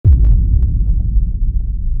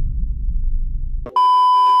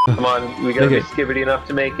Come on, we gotta be skibbity enough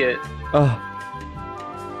to make it. Oh.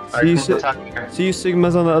 See you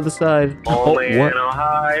Sigmas on the other side. Only what? in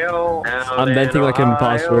Ohio. I'm venting like an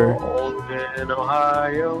imposter. In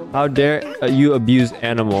Ohio. How dare you abuse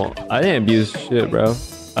animal? I didn't abuse shit, bro.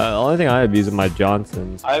 The only thing I abuse is my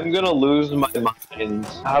Johnsons. I'm gonna lose my mind.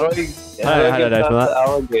 How do I get past the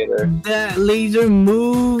alligator? That laser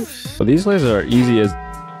moves. Well, these lasers are easy as...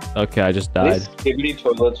 Okay, I just died. These skibbity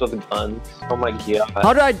toilets with guns. Oh my god.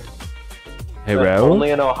 How did I... Hey, bro.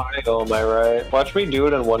 Only in Ohio, am I right? Watch me do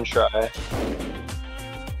it in one try.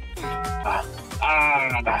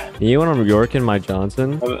 You when I'm yorking my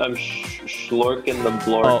Johnson? I'm schlorking the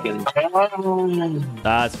blorkin. Oh.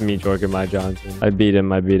 That's me jorking my Johnson. I beat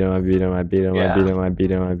him.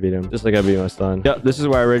 Just like I beat my son. Yep, this is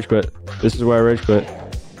where I rage quit.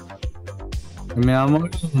 I mean, I'm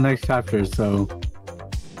on to the next chapter, so.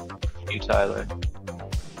 You, Tyler.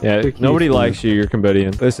 Yeah, nobody likes you. You're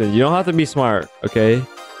Cambodian. Listen, you don't have to be smart, okay? You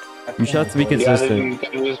just have to be consistent. You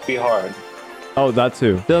gotta just be hard. Oh, that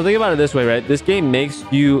too. So think about it this way, right? This game makes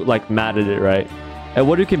you like mad at it, right? And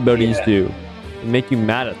what do Cambodians do? They make you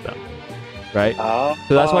mad at them, right?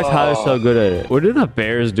 So that's why Tyler's so good at it. What do the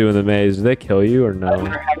bears do in the maze? Do they kill you or no?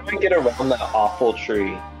 How do I get around that awful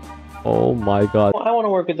tree? Oh my god. I want to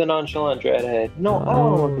work with the nonchalant dreadhead. No, I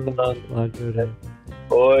want to work with the nonchalant dreadhead.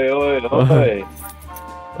 Oi, oi, oi.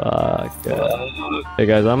 Hey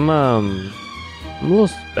guys, I'm a little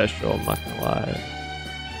special, I'm not gonna lie.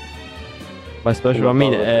 By special, I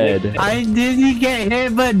mean Ed. I didn't get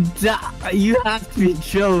hit, but you have to be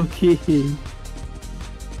joking.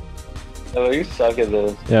 Oh, you suck at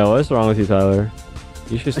this. Yeah, what's wrong with you, Tyler?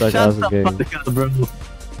 You should start out this game. Bro.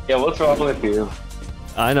 Yeah, what's wrong with you?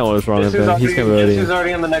 I know what's wrong with him. He's Cambodian. This is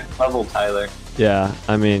already on the next level, Tyler. Yeah,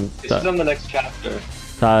 I mean... This is on the next chapter.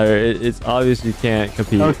 Tyler, it's obvious you can't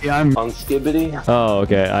compete. Okay, I'm on Skibbity. Oh,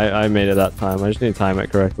 okay. I made it that time. I just need to time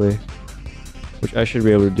it correctly. Which I should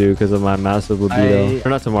be able to do because of my massive libido. Or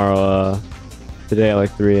not tomorrow, today at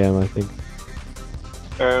like 3 AM, I think.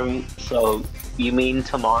 So you mean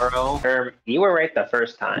tomorrow? You were right the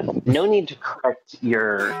first time. No need to correct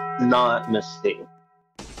your not mistake.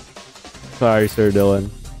 Sorry, Sir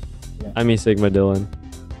Dillon. I mean Sigma Dillon.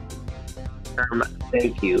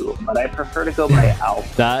 Thank you, but I prefer to go by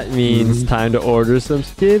Alpha. That means time to order some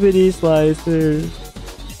Skibbity slicers.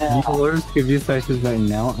 You can order Skibbity slicers right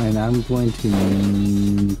now, and I'm going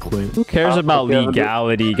to quit. Who cares about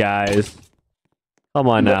legality, guys? Come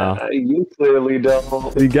on now. You clearly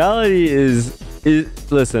don't. Legality is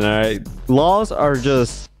listen, alright? Laws are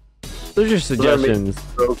just... They're just suggestions.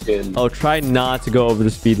 Oh, try not to go over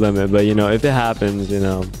the speed limit, but you know, if it happens, you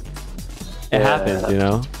know, it happens, you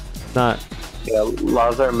know? It's not... Yeah,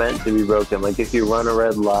 laws are meant to be broken. Like if you run a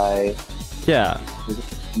red light. Yeah.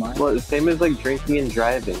 Well, same as like drinking and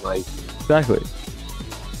driving. Like exactly.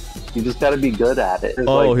 You just gotta be good at it. It's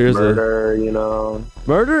like here's murder, you know.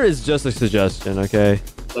 Murder is just a suggestion, okay?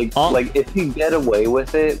 Like if you get away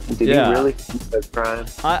with it, did you really commit a crime?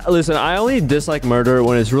 Listen, I only dislike murder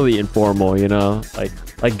when it's really informal, you know?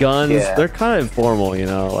 Like guns, they're kind of informal, you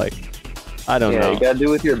know? Like I don't know. You gotta do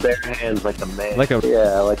it with your bare hands like a man. Like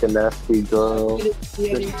a nasty girl.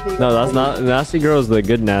 No, that's not nasty girl is the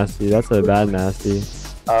good nasty. That's a bad nasty.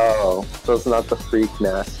 Oh, so it's not the freak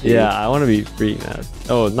nasty. Yeah, I want to be freak nasty.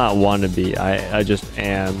 Oh, not want to be. I just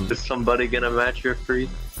am. Is somebody gonna match your freak?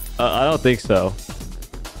 I don't think so.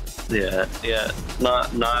 Yeah.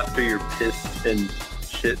 Not after your piss and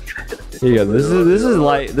shit. Here you go. This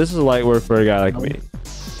is light work for a guy like me.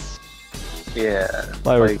 Yeah,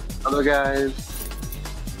 like other guys,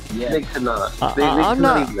 they could not. I'm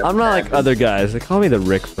not like other guys. They call me the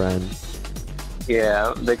Rick friend.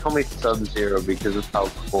 Yeah, they call me Sub-Zero because of how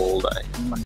cold I am.